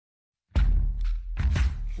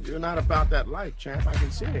You're not about that life, champ. I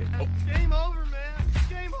can see it. Game over, man.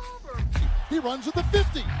 Game over. He runs at the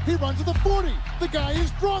 50. He runs at the 40. The guy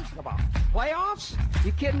is drunk. Come on. Playoffs?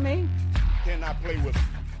 You kidding me? Cannot play with him.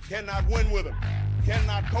 Cannot win with him.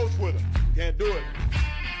 Cannot coach with him. Can't do it.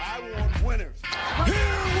 I want winners.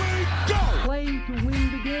 Here we go. Play to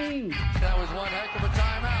win the game. That was one heck of a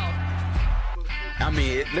timeout. I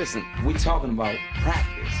mean, listen, we talking about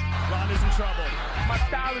practice. Ron is in trouble. My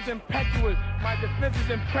style is impetuous, my defense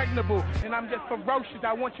is impregnable, and I'm just ferocious.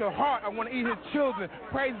 I want your heart, I want to eat his children.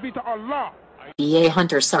 Praise be to Allah. B.A.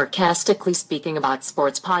 Hunter sarcastically speaking about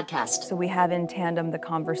sports podcast. So we have in tandem the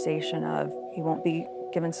conversation of he won't be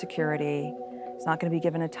given security, he's not going to be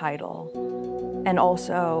given a title, and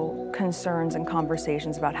also concerns and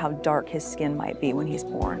conversations about how dark his skin might be when he's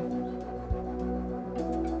born.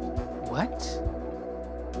 What?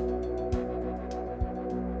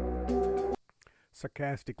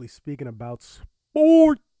 Sarcastically speaking about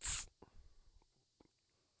sports.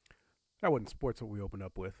 That wasn't sports what we opened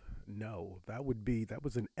up with. No, that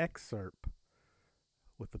was an excerpt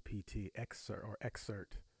with the PT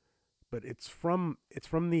excerpt. But it's from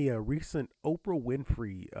the recent Oprah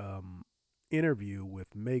Winfrey interview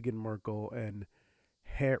with Meghan Markle and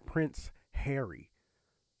Prince Harry.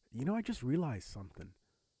 You know, I just realized something.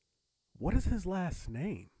 What is his last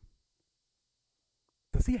name?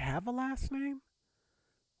 Does he have a last name?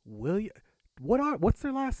 What's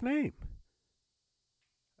their last name?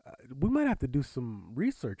 We might have to do some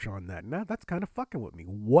research on that. Now that's kind of fucking with me.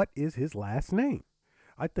 What is his last name?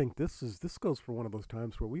 I think this goes for one of those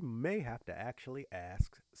times where we may have to actually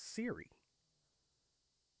ask Siri.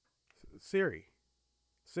 Siri,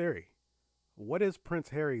 what is Prince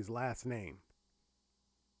Harry's last name?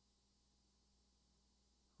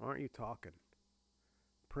 Aren't you talking?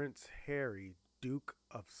 Prince Harry, Duke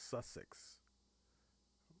of Sussex.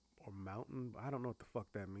 Or mountain, I don't know what the fuck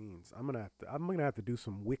that means. I'm gonna have to do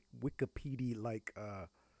some Wikipedia like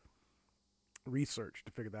research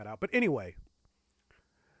to figure that out. But anyway,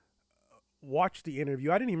 watch the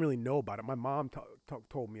interview. I didn't even really know about it. My mom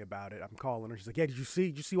told me about it. I'm calling her. She's like, "Yeah, did you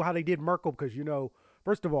see how they did Merkel?" Because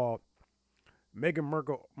first of all, Meghan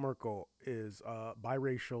Markle is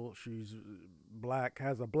biracial. She's black,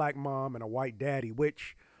 has a black mom and a white daddy.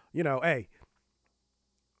 Which, hey,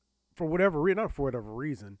 for whatever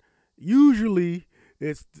reason. Usually,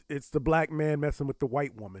 it's the black man messing with the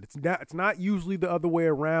white woman. It's not usually the other way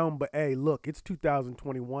around. But hey, look, it's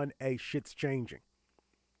 2021. Hey, shit's changing.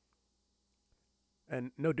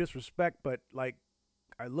 And no disrespect, but like,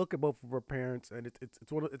 I look at both of her parents, and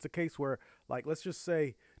it's a case where, like, let's just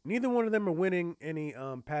say neither one of them are winning any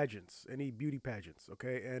pageants, any beauty pageants.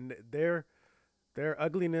 Okay, and their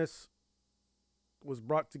ugliness was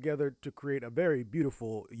brought together to create a very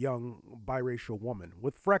beautiful young biracial woman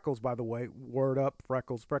with freckles, by the way. Word up,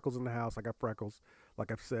 freckles in the house. I got freckles.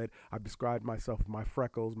 Like I've said, I've described myself with my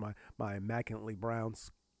freckles, my immaculately brown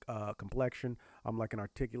complexion. I'm like an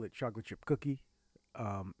articulate chocolate chip cookie.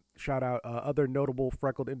 Shout out other notable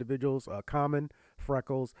freckled individuals. Common,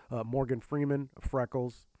 freckles. Morgan Freeman,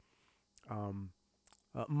 freckles.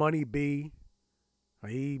 Money B.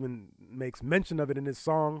 He even makes mention of it in his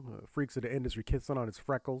song, Freaks of the Industry, kissing on his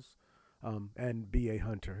freckles. And B.A.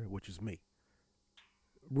 Hunter, which is me,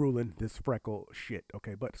 ruling this freckle shit.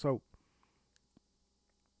 Okay, but so,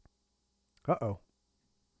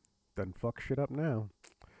 done fuck shit up now.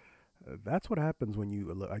 That's what happens when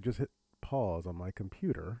you look. I just hit pause on my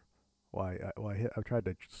computer. I tried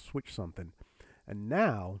to switch something. And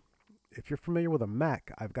now, if you're familiar with a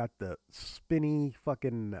Mac, I've got the spinny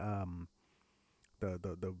fucking,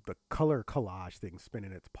 the color collage thing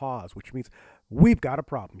spinning its paws, which means we've got a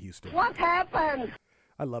problem, Houston. What happened?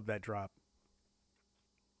 I love that drop.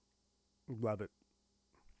 Love it.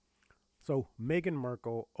 So, Meghan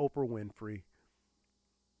Markle, Oprah Winfrey.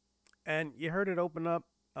 And you heard it open up.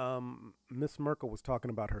 Miss Merkel was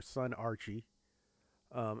talking about her son, Archie.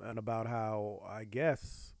 And about how, I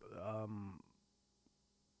guess,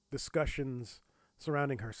 discussions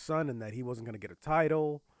surrounding her son and that he wasn't going to get a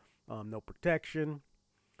title. No protection,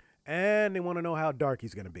 and they want to know how dark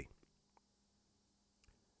he's going to be.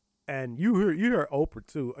 And you heard Oprah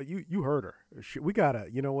too. You heard her. We gotta.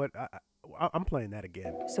 You know what? I'm playing that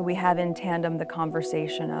again. So we have in tandem the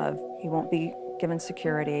conversation of he won't be given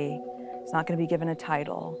security, he's not going to be given a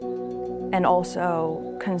title, and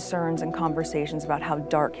also concerns and conversations about how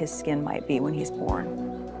dark his skin might be when he's born.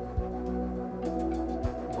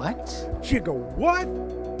 What? She go, what?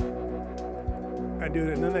 I do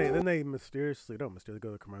it, and then they mysteriously go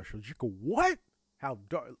to the commercial. You go, what? How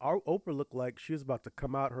dark? Oprah looked like she was about to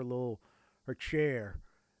come out her chair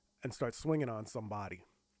and start swinging on somebody.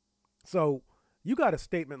 So you got a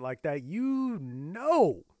statement like that, you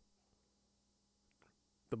know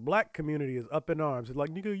the black community is up in arms. It's like,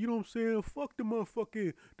 nigga, you know what I'm saying? Fuck the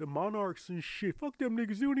motherfucking, the monarchs and shit. Fuck them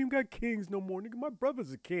niggas. You don't even got kings no more. Nigga, my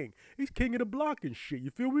brother's a king. He's king of the block and shit. You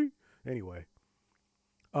feel me? Anyway.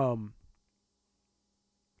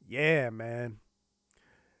 Yeah, man.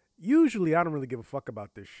 Usually I don't really give a fuck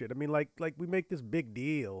about this shit. I mean, like we make this big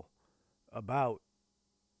deal about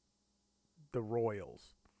the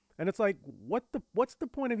royals. And it's like, what's the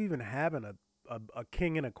point of even having a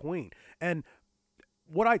king and a queen? And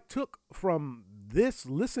what I took from this,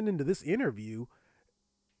 listening to this interview,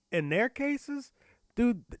 in their cases,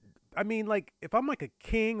 dude, I mean, like, if I'm like a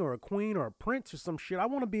king or a queen or a prince or some shit, I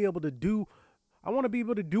want to be able to do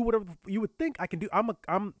whatever you would think I can do.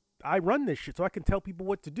 I run this shit, so I can tell people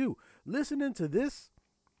what to do. Listening to this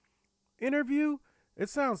interview, it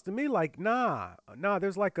sounds to me like, nah,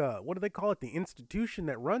 there's like a, what do they call it? The institution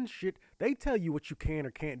that runs shit. They tell you what you can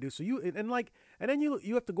or can't do. So and then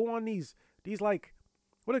you have to go on these like,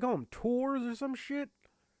 what do they call them? Tours or some shit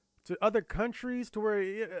to other countries to where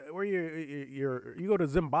you go to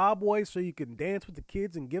Zimbabwe so you can dance with the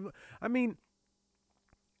kids and give. I mean,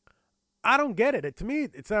 I don't get it. To me,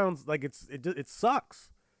 it sounds like it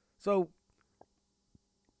sucks. So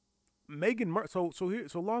Meghan Markle.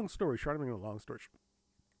 So long story short. I mean, a long story short.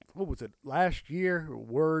 What was it? Last year,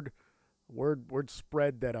 word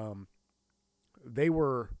spread that they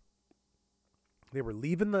were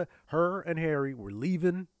leaving her and Harry were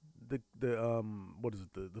leaving the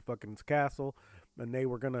fucking castle, and they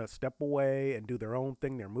were gonna step away and do their own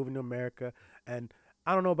thing. They're moving to America, and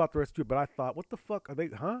I don't know about the rest of you, but I thought, what the fuck are they?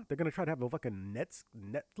 Huh? They're gonna try to have a fucking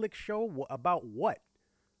Netflix show about what?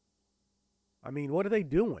 I mean, what are they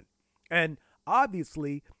doing? And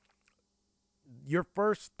obviously, your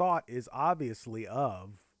first thought is obviously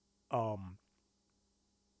of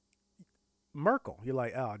Merkel. You're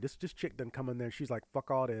like, oh, this chick done come in there. She's like,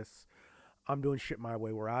 fuck all this. I'm doing shit my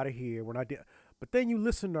way. We're out of here. We're not. But then you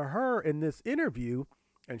listen to her in this interview,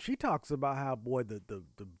 and she talks about how, boy, the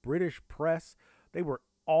British press, they were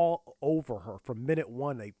all over her from minute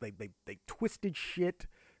one. They twisted shit.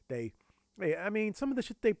 I mean, some of the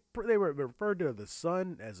shit they were referred to the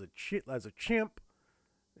Sun as a chimp.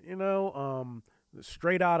 You know, calling it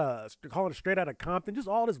straight out of Compton. Just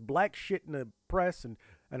all this black shit in the press, and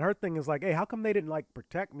her thing is like, hey, how come they didn't like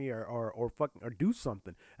protect me or fucking or do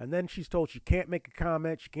something? And then she's told she can't make a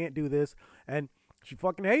comment, she can't do this, and she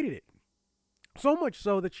fucking hated it. So much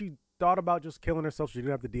so that she thought about just killing herself so she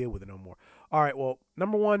didn't have to deal with it no more. All right, well,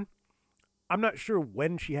 number one, I'm not sure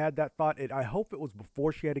when she had that thought. I hope it was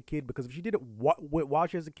before she had a kid, because if she did it while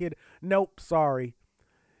she has a kid, nope, sorry.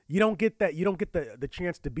 You don't get that. You don't get the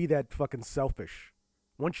chance to be that fucking selfish.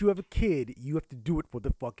 Once you have a kid, you have to do it for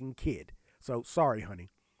the fucking kid. So, sorry, honey.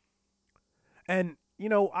 And, you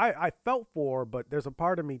know, I felt for her, but there's a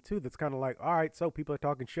part of me, too, that's kind of like, all right, so people are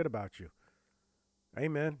talking shit about you. Hey,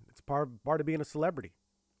 man, it's part of being a celebrity.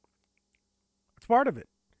 It's part of it.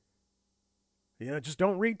 You know, just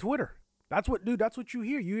don't read Twitter. That's what you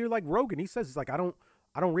hear. You hear like Rogan. He says, he's like, I don't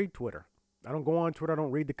read Twitter. I don't go on Twitter. I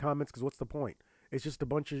don't read the comments, because what's the point? It's just a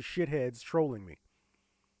bunch of shitheads trolling me.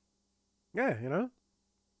 Yeah, you know?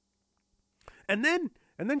 And then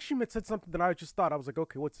she said something that I just thought, I was like,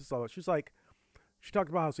 okay, what's this all about? She's like, she talked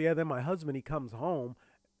about how, so yeah, then my husband, he comes home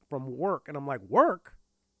from work. And I'm like, work?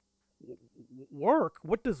 Work?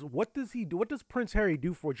 What does he do? What does Prince Harry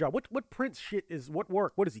do for a job? What Prince shit is, what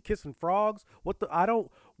work? What is he, kissing frogs? What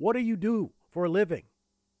do you do for a living?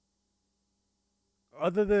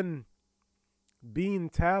 Other than being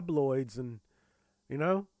tabloids and, you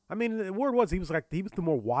know? I mean, the word was, he was the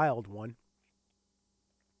more wild one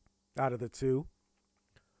out of the two.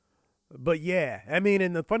 But yeah, I mean,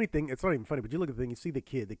 and the funny thing, it's not even funny, but you look at the thing, you see the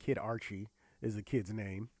kid Archie is the kid's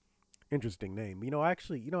name. Interesting name. You know,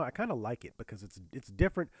 actually, I kind of like it because it's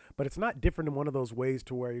different, but it's not different in one of those ways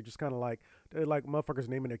to where you're just kind of like, they're like motherfuckers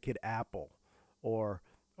naming their kid Apple or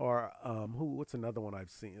what's another one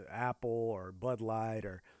I've seen? Apple or Bud Light,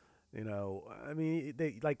 or, you know, I mean,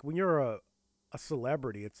 they like, when you're a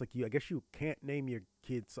celebrity, it's like, I guess you can't name your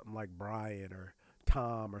kid something like Brian or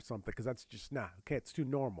Tom or something, because that's just, okay, it's too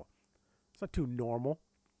normal. It's not too normal.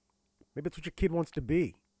 Maybe it's what your kid wants to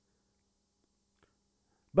be.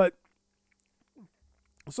 But,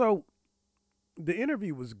 so, the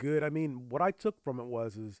interview was good. I mean, what I took from it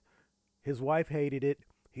is his wife hated it.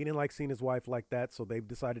 He didn't like seeing his wife like that, so they've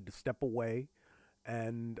decided to step away.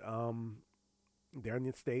 And they're in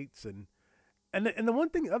the States. And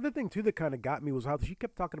the other thing, too, that kind of got me was how she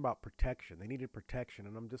kept talking about protection. They needed protection.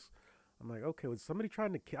 And I'm like, okay, was somebody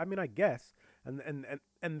trying to kill? I mean, I guess. And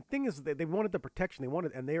the thing is, they wanted the protection. They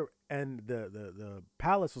wanted, and the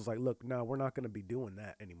palace was like, look, no, we're not going to be doing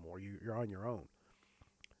that anymore. You're on your own.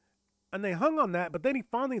 And they hung on that, but then he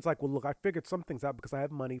finally is like, well, look, I figured some things out because I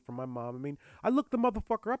have money from my mom. I mean, I looked the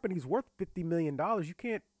motherfucker up, and he's worth $50 million. You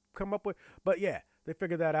can't come up with, but yeah, they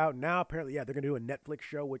figured that out. Now, apparently, yeah, they're going to do a Netflix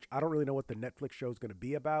show, which I don't really know what the Netflix show is going to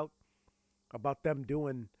be about them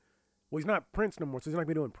doing, well, he's not Prince no more, so he's not going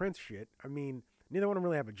to be doing Prince shit. I mean, neither one of them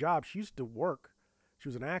really have a job. She used to work. She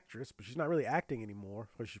was an actress, but she's not really acting anymore.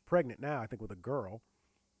 So she's pregnant now, I think, with a girl.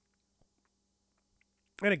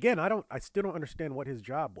 And again, I still don't understand what his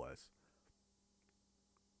job was.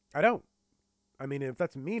 I don't. I mean, if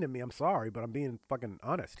that's mean of me, I'm sorry, but I'm being fucking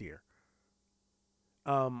honest here.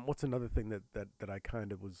 What's another thing that I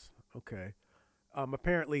kind of was okay?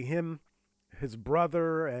 Apparently his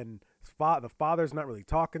brother and the father's not really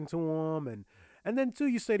talking to him, and then too,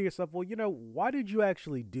 you say to yourself, well, why did you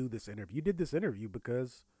actually do this interview? You did this interview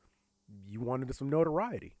because you wanted some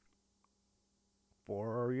notoriety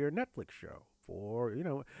for your Netflix show,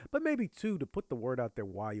 but maybe too, to put the word out there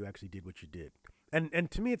why you actually did what you did.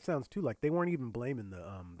 And to me, it sounds too like they weren't even blaming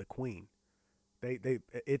the Queen.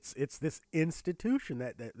 It's this institution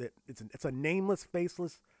that it's a nameless,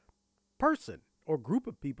 faceless person or group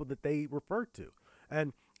of people that they refer to.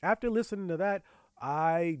 And after listening to that,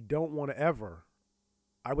 I would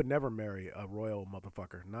never marry a royal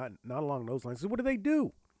motherfucker. Not along those lines. So what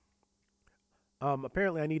do?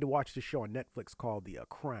 Apparently, I need to watch this show on Netflix called The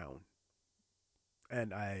Crown,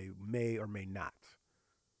 and I may or may not.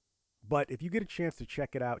 But if you get a chance to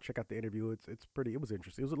check it out, check out the interview. It was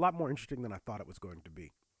interesting. It was a lot more interesting than I thought it was going to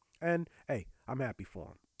be. And hey, I'm happy for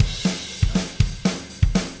him.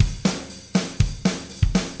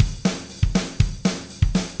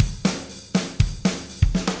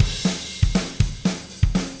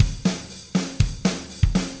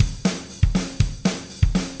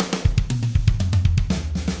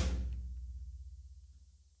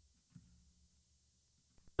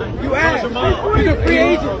 You're a free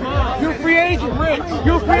agent. You're a free agent. I'm rich.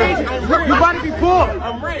 You're a free agent. You about to be poor.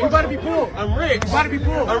 I'm rich. You about to be poor. I'm rich. You about to be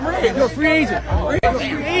poor. I'm rich. You're a free agent. I'm rich. You're a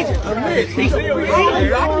free agent. I'm rich. He's a free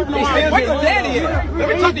agent. Where your daddy is? Let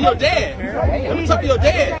me talk to your dad. Let me talk to your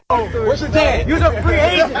dad. Where's your dad? You're a free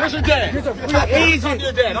agent. Where's your dad? You're a free agent.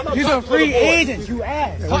 You're a free agent. You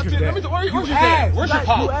ass. Talk to your dad. Where's your dad? Where's your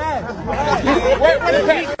pop? Where's your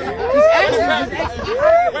dad?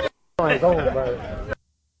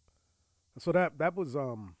 So that was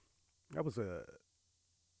I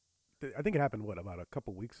think it happened about a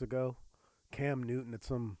couple weeks ago. Cam Newton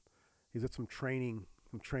he's at some training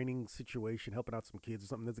situation, helping out some kids or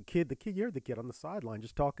something. There's the kid on the sideline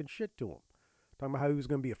just talking shit to him, talking about how he was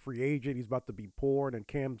going to be a free agent, he's about to be poor, and then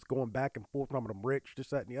Cam's going back and forth, talking about I'm rich, this,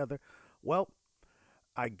 that, and the other. Well,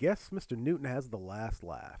 I guess Mr. Newton has the last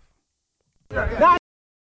laugh. Nah,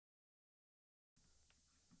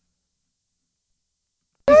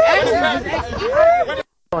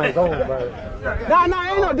 ain't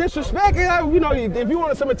no disrespect. If you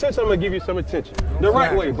wanted some attention, I'm gonna give you some attention. The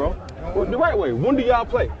right way, bro. The right way. When do y'all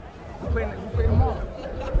play? We play tomorrow.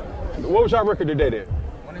 What was y'all record today then?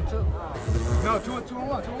 1-2. No,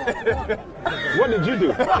 2-1. What did you do?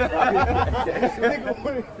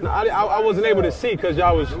 No, I wasn't able to see because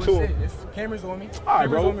y'all was too. Cameras on me. All right,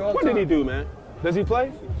 bro. What did he do, man? Does he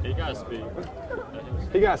play? He got speed.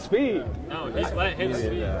 He got speed? No, he's let him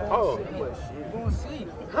speed. Oh. You gonna see.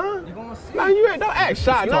 Huh? You gonna see. Man, don't act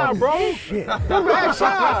shy now, bro. Shit. Don't act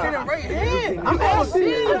shy. I'm asking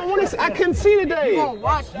you. I couldn't see today. You gonna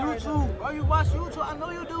watch YouTube. Bro, you watch YouTube. I know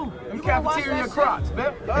you do. You cafeteria crocs,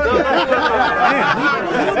 man.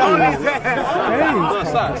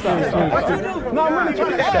 Stop. No, I'm really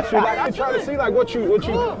trying to ask you. I'm trying to see what you.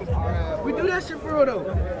 We do that shit for real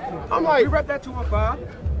though. I'm like. We rep that 215.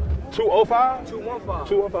 205? 215.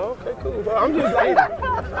 215. Okay, cool. Bro. I'm just like,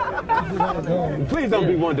 please don't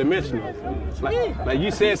be one-dimensional. Like you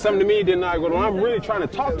said something to me, then I'm really trying to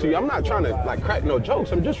talk to you. I'm not trying to crack no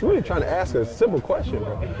jokes. I'm just really trying to ask a simple question,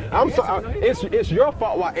 bro. I'm sorry. It's your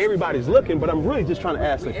fault why everybody's looking, but I'm really just trying to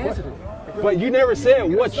ask a question. But you never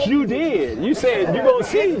said what you did. You said you gonna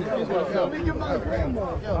see.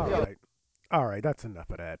 All right, that's enough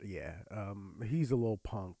of that. Yeah, he's a little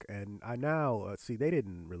punk, and I now see they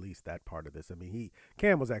didn't release that part of this. I mean,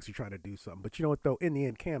 Cam was actually trying to do something, but you know what though? In the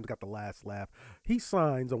end, Cam's got the last laugh. He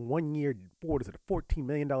signs a 1-year, $14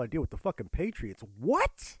 million deal with the fucking Patriots.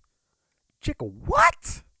 What? Chicka,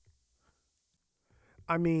 what?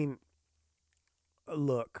 I mean,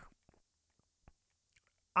 look,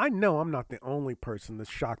 I know I'm not the only person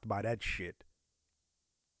that's shocked by that shit.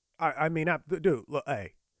 I mean, dude, look,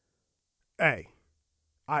 hey,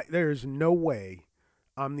 There's no way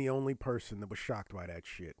I'm the only person that was shocked by that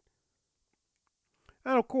shit.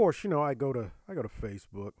 And of course, I go to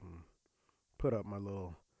Facebook and put up my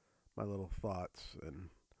little thoughts, and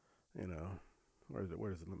where is it?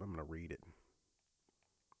 I'm gonna read it.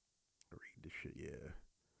 Read this shit, yeah.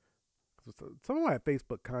 Some of my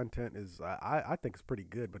Facebook content is I think it's pretty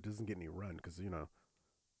good, but doesn't get any run because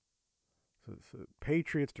So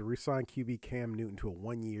Patriots to re-sign QB Cam Newton to a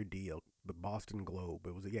 1-year deal. The Boston Globe.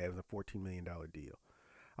 It was a $14 million deal.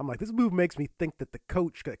 I'm like, this move makes me think that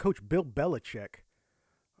Coach Bill Belichick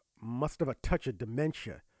must have a touch of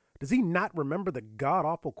dementia. Does he not remember the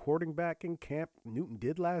god-awful quarterbacking Cam Newton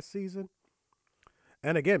did last season?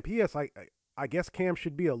 And again, P.S. I guess Cam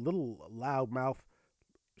should be a little loudmouth.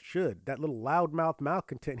 That little loudmouth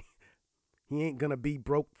malcontent. He ain't gonna be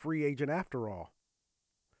broke free agent after all.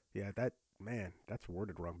 Yeah, that's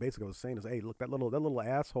worded wrong. Basically, what I was saying is, hey, look, that little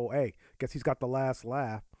asshole. Hey, guess he's got the last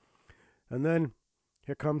laugh. And then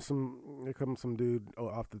here comes some dude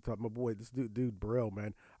off the top. My boy, this dude Burrell,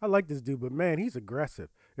 man. I like this dude, but man, he's aggressive.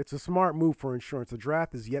 It's a smart move for insurance. The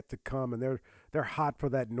draft is yet to come, and they're hot for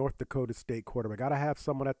that North Dakota State quarterback. Got to have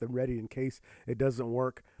someone at the ready in case it doesn't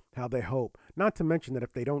work how they hope. Not to mention that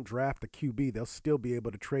if they don't draft a QB, they'll still be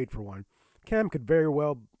able to trade for one. Cam could very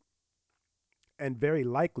well and very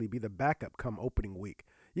likely be the backup come opening week.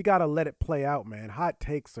 You got to let it play out, man. Hot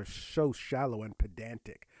takes are so shallow and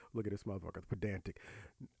pedantic. Look at this motherfucker, pedantic.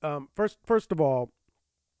 First of all,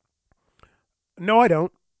 no, I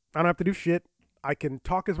don't. I don't have to do shit. I can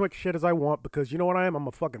talk as much shit as I want because you know what I am? I'm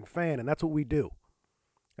a fucking fan, and that's what we do.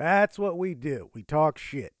 That's what we do. We talk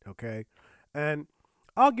shit, okay? And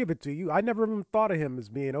I'll give it to you. I never even thought of him as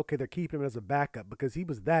being, okay, they're keeping him as a backup because he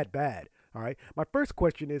was that bad. All right. My first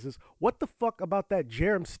question is what the fuck about that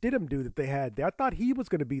Jerem Stidham dude that they had there? I thought he was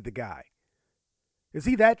going to be the guy. Is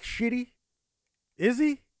he that shitty? Is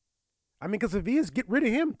he? I mean, because if he is, get rid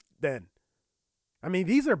of him then. I mean,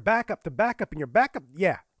 these are backup to backup, and your backup,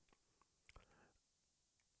 yeah.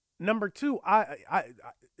 Number two,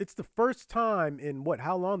 it's the first time in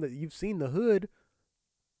how long that you've seen the hood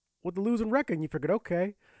with the losing record, and you figured,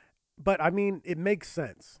 okay. But, I mean, it makes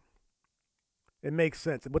sense. It makes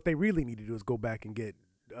sense. What they really need to do is go back and get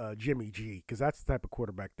Jimmy G, because that's the type of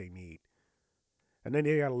quarterback they need. And then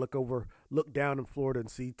they got to look down in Florida and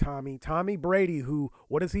see Tommy Brady, who,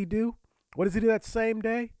 what does he do? What does he do that same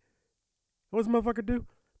day? What does the motherfucker do?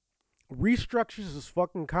 Restructures his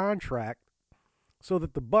fucking contract so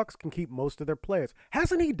that the Bucks can keep most of their players.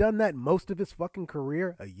 Hasn't he done that most of his fucking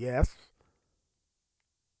career? Yes.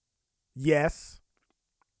 Yes.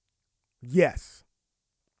 Yes.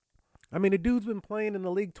 I mean, the dude's been playing in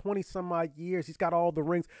the league 20-some-odd years. He's got all the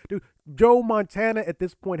rings. Dude, Joe Montana at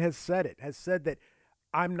this point has said that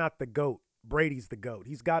I'm not the GOAT. Brady's the GOAT.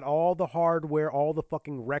 He's got all the hardware, all the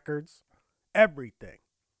fucking records, everything.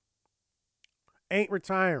 Ain't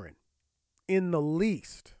retiring in the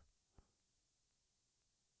least.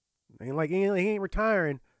 Ain't like he ain't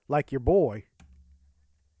retiring like your boy.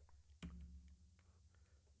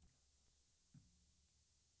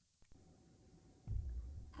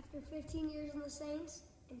 After 15 years in the Saints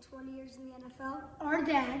and 20 years in the NFL, our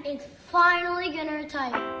dad is finally gonna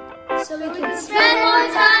retire. So we can spend more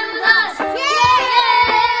time with us! Yay!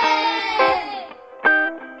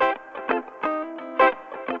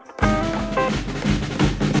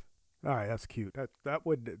 All right, that's cute. That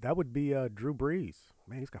would be Drew Brees.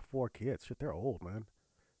 Man, he's got 4 kids. Shit, they're old, man.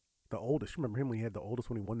 The oldest. Remember him when he had the oldest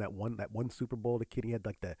when he won that one Super Bowl? The kid, he had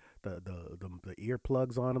like the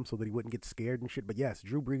earplugs on him so that he wouldn't get scared and shit. But yes,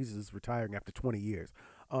 Drew Brees is retiring after 20 years.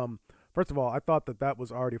 First of all, I thought that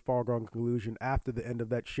was already a foregone conclusion after the end of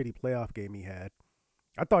that shitty playoff game he had.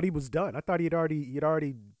 I thought he was done. I thought he'd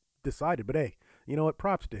already decided. But hey, you know what?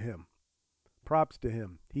 Props to him. Props to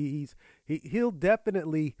him. He'll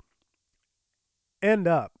definitely end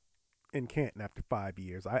up in Canton after 5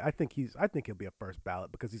 years. I think he'll be a first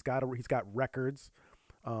ballot because he's got records.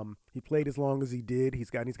 He played as long as he did.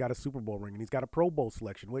 He's got a Super Bowl ring and he's got a Pro Bowl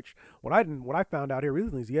selection. Which what I found out here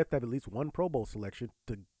recently is you have to have at least one Pro Bowl selection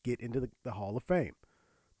to get into the Hall of Fame.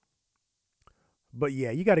 But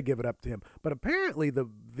yeah, you got to give it up to him. But apparently the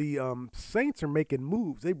Saints are making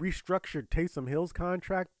moves. They restructured Taysom Hill's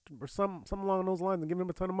contract or some along those lines and giving him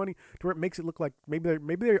a ton of money to where it makes it look like maybe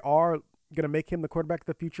they are going to make him the quarterback of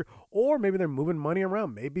the future, or maybe they're moving money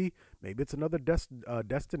around. Maybe it's another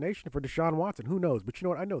destination for Deshaun Watson. Who knows? But you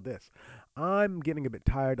know what? I know this. I'm getting a bit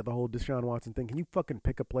tired of the whole Deshaun Watson thing. Can you fucking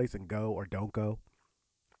pick a place and go or don't go?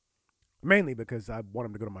 Mainly because I want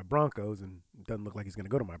him to go to my Broncos, and it doesn't look like he's going to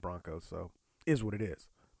go to my Broncos, so is what it is.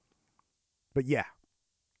 But yeah.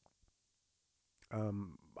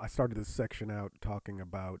 I started this section out talking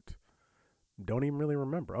about, don't even really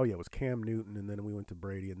remember. Oh yeah, it was Cam Newton, and then we went to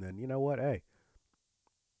Brady, and then you know what? Hey,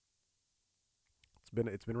 it's been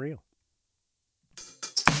real.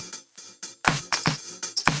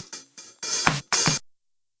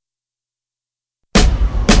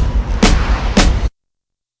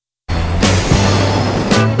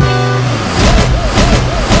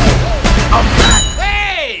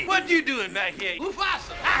 Hey! What you doing back here?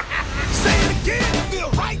 Mufasa! Say it again, feel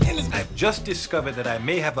right in his... I've just discovered that I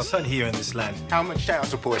may have a son here in this land. How much child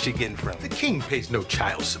support is she getting from? The king pays no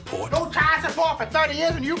child support. No child support for 30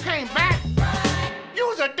 years and you came back? You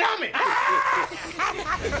was a dummy!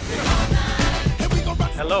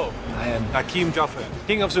 Hello, I am Hakeem Joffer,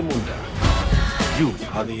 king of Zamunda. You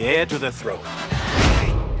are the heir to the throne.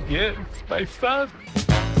 Yes, my son.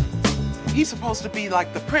 He's supposed to be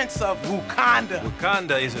like the prince of Wakanda.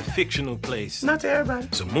 Wakanda is a fictional place. Not to everybody.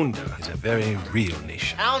 Zamunda is a very real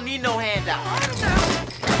nation. I don't need no handout.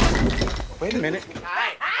 Wait a minute. All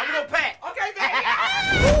right, I'm gonna pack. Okay, baby.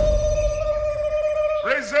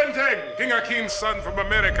 Presenting King Akeem's son from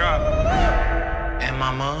America. And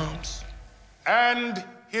my mom's. And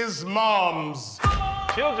his mom's.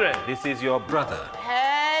 Children, this is your brother.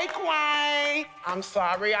 Hey, Quine. I'm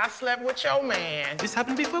sorry I slept with your man. This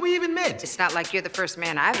happened before we even met. It's not like you're the first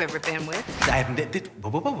man I've ever been with.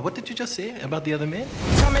 What did you just say about the other men?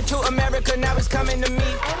 Coming to America, now it's coming to me.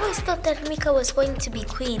 I always thought that Mika was going to be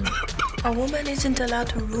queen. A woman isn't allowed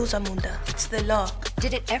to rule Zamunda. It's the law.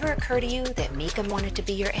 Did it ever occur to you that Mika wanted to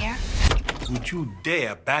be your heir? Would you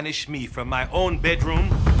dare banish me from my own bedroom?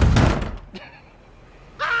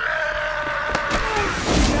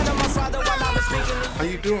 How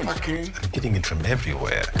you doing, Hakeem? I'm getting it from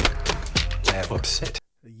everywhere. I am upset.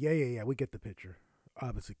 Yeah. We get the picture.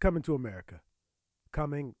 Obviously, coming to America,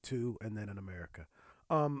 and then in America.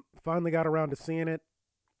 Finally got around to seeing it.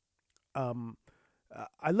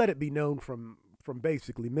 I let it be known from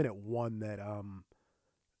basically minute one that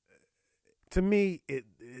to me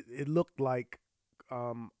it looked like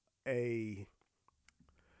a,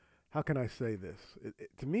 how can I say this?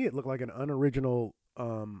 To me it looked like an unoriginal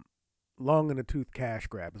long in the tooth cash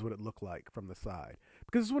grab is what it looked like from the side,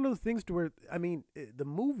 because it's one of those things to where, I mean,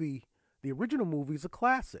 the original movie is a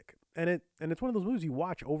classic, and it's one of those movies you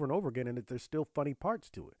watch over and over again, and there's still funny parts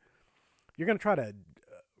to it. You're gonna try to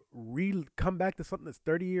come back to something that's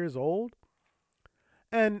 30 years old,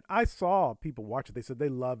 and I saw people watch it. They said they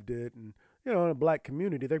loved it, and you know, in the black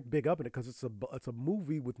community, they're big up in it because it's a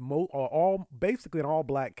movie with basically an all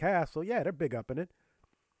black cast. So yeah, they're big up in it.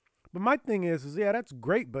 But my thing is yeah, that's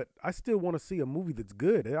great, but I still want to see a movie that's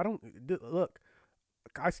good.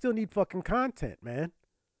 I still need fucking content, man.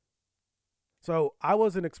 So I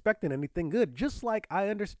wasn't expecting anything good, just like I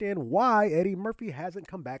understand why Eddie Murphy hasn't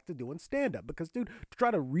come back to doing stand-up. Because, dude, to try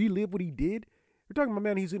to relive what he did, we're talking about,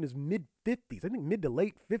 man, he's in his mid-50s. I think mid to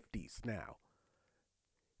late 50s now.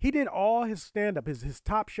 He did all his stand-up, his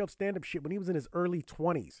top-shelf stand-up shit when he was in his early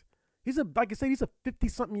 20s. Like I said, he's a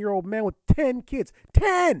 50-something-year-old man with 10 kids.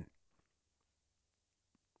 10!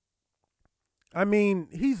 I mean,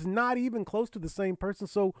 he's not even close to the same person.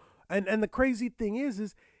 So, and the crazy thing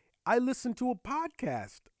is I listened to a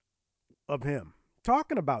podcast of him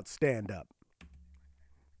talking about stand-up.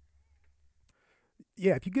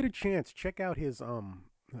 Yeah, if you get a chance, check out his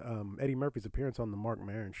Eddie Murphy's appearance on the Marc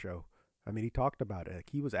Maron show. I mean, he talked about it. Like,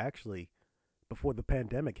 he was actually, before the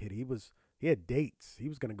pandemic hit, he had dates. He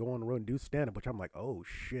was going to go on the road and do stand-up, which I'm like, oh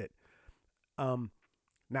shit.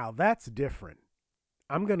 Now that's different.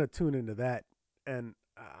 I'm going to tune into that, and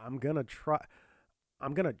I'm going to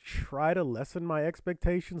try to lessen my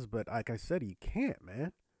expectations, but like I said, you can't,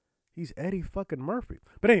 man. He's Eddie fucking Murphy.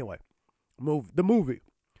 But anyway, the movie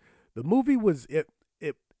was, it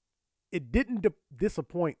didn't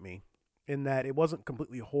disappoint me in that it wasn't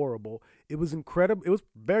completely horrible. It was incredible. It was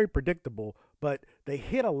very predictable, but they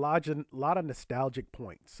hit a lot of nostalgic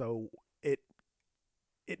points. So it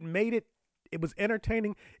made it. It was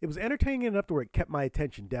entertaining. It was entertaining enough to where it kept my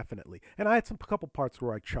attention, definitely. And I had a couple parts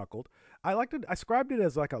where I chuckled. I described it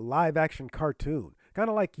as like a live action cartoon, kind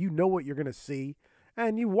of like you know what you're gonna see,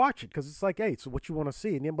 and you watch it because it's like, hey, it's what you want to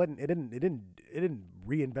see. And it didn't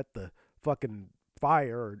reinvent the fucking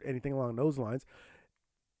fire or anything along those lines.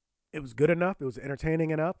 It was good enough. It was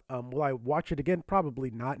entertaining enough. Will I watch it again?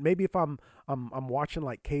 Probably not. Maybe if I'm watching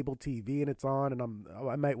like cable TV and it's on, and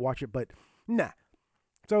I might watch it, but nah.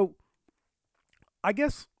 So I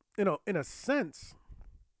guess, you know, in a sense,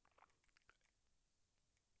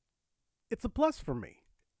 it's a plus for me.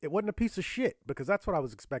 It wasn't a piece of shit, because that's what I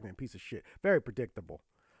was expecting, a piece of shit. Very predictable.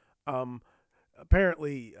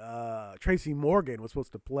 Apparently, Tracy Morgan was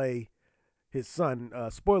supposed to play his son,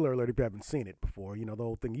 spoiler alert if you haven't seen it before, the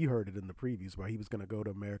whole thing, you heard it in the previews where he was going to go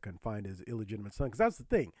to America and find his illegitimate son. Because that's the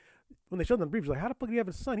thing. When they showed them the previews, like, how the fuck did he have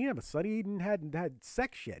a son? He didn't have a son. He hadn't had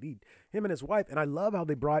sex yet. Him and his wife. And I love how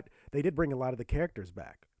they did bring a lot of the characters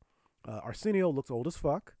back. Arsenio looks old as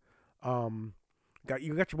fuck. You got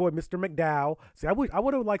your boy, Mr. McDowell. See, I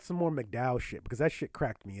would have liked some more McDowell shit because that shit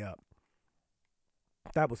cracked me up.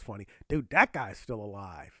 That was funny. Dude, that guy's still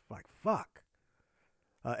alive. Like, fuck.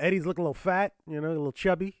 Eddie's looking a little fat, a little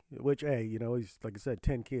chubby, which, hey, he's, like I said,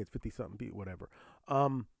 10 kids, 50-something people, whatever.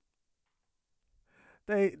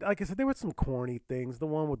 Like I said, there were some corny things. The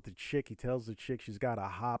one with the chick, he tells the chick she's got to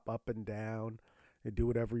hop up and down and do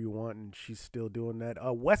whatever you want, and she's still doing that.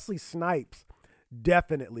 Wesley Snipes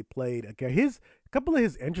definitely played. Okay, a couple of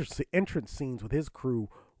his entrance scenes with his crew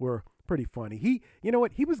were pretty funny. You know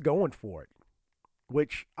what? He was going for it,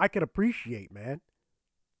 which I could appreciate, man.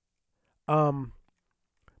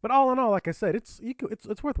 But all in all, like I said, it's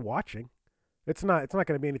worth watching. It's not going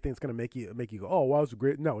to be anything that's going to make you go, oh, wow, it's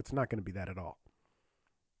great. No, it's not going to be that at all.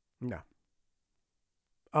 No.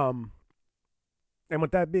 And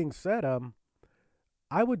with that being said,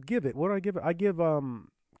 I would give it. What do I give it? I give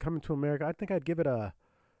Coming to America. I think I'd give it a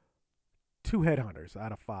 2 headhunters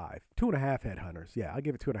out of 5. 2.5 headhunters. Yeah, I'll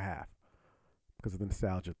give it 2.5 because of the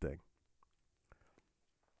nostalgia thing.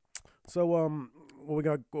 So what we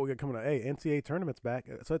got coming up? Hey, NCAA tournament's back.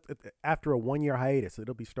 So it's after a 1-year hiatus,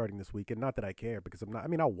 it'll be starting this weekend. Not that I care because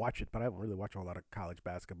I'll watch it, but I haven't really watched a lot of college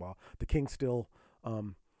basketball. The Kings still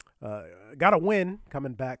got a win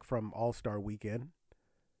coming back from All-Star Weekend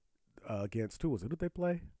against, who did they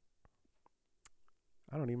play?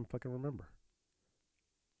 I don't even fucking remember.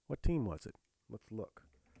 What team was it? Let's look.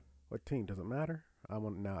 What team? Does it matter? I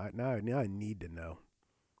want now I need to know.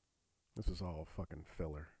 This is all fucking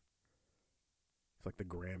filler. It's like the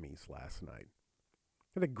Grammys last night.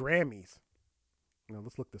 The Grammys. Now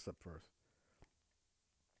let's look this up first.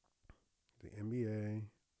 The NBA.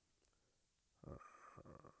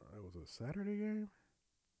 It was a Saturday game.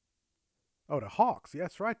 Oh, the Hawks. Yeah,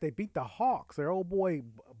 that's right. They beat the Hawks. Their old boy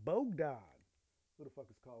Bogdan. Who the fuck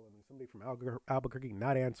is calling me? Somebody from Albuquerque.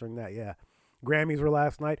 Not answering that. Yeah, Grammys were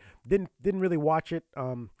last night. Didn't really watch it.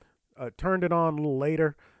 Turned it on a little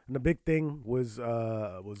later. And the big thing was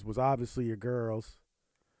obviously your girls.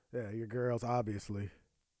 Yeah, your girls, obviously.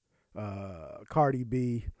 Cardi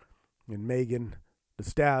B and Megan Thee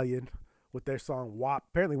Stallion with their song WAP.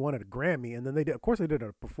 Apparently won at a Grammy. And then they did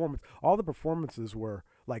a performance. All the performances were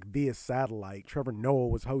like via satellite. Trevor Noah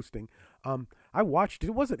was hosting. I watched it.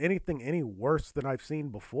 It wasn't anything any worse than I've seen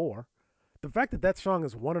before. The fact that song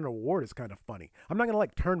has won an award is kind of funny. I'm not going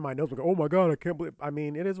to turn my nose and go, oh my God, I can't believe. I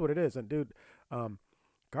mean, it is what it is. And dude,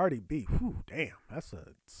 Cardi B, whew, damn, that's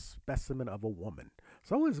a specimen of a woman.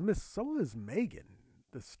 So is Megan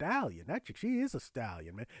Thee Stallion. That chick, she is a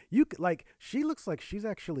stallion, man. You could, she looks like she's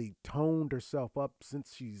actually toned herself up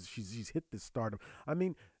since she's hit this stardom. I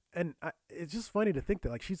mean, and it's just funny to think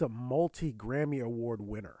that she's a multi-Grammy Award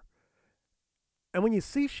winner. And when you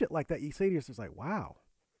see shit like that, you say to yourself, wow,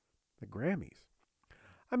 the Grammys.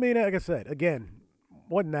 I mean, like I said, again,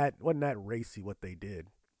 wasn't that racy what they did?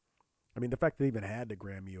 I mean, the fact that they even had the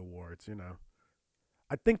Grammy Awards,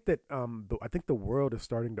 I think that the world is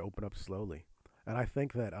starting to open up slowly, and I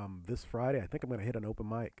think that this Friday, I think I'm going to hit an open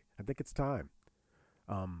mic. I think it's time.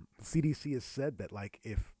 CDC has said that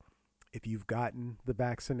if you've gotten the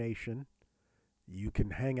vaccination, you can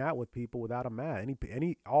hang out with people without a mask.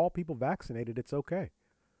 All people vaccinated, it's okay.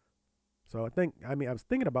 So I was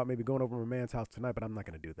thinking about maybe going over to my man's house tonight, but I'm not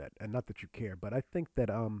going to do that. And not that you care, but I think that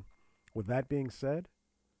with that being said,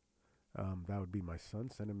 that would be my son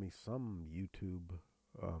sending me some YouTube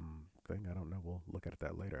thing. I don't know. We'll look at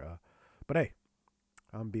that later. But hey,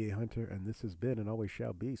 I'm B.A. Hunter, and this has been and always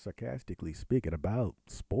shall be sarcastically speaking about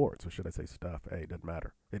sports, or should I say stuff? Hey, it doesn't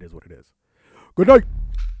matter. It is what it is. Good night.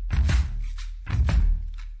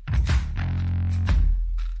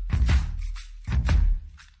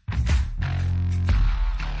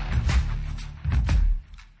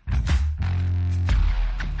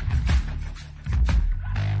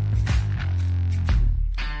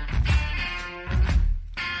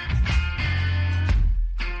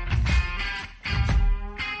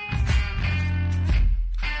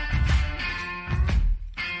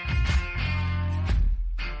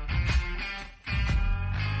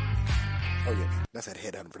 That's at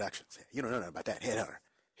Headhunter Productions. You don't know nothing about that.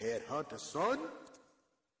 Headhunter, son.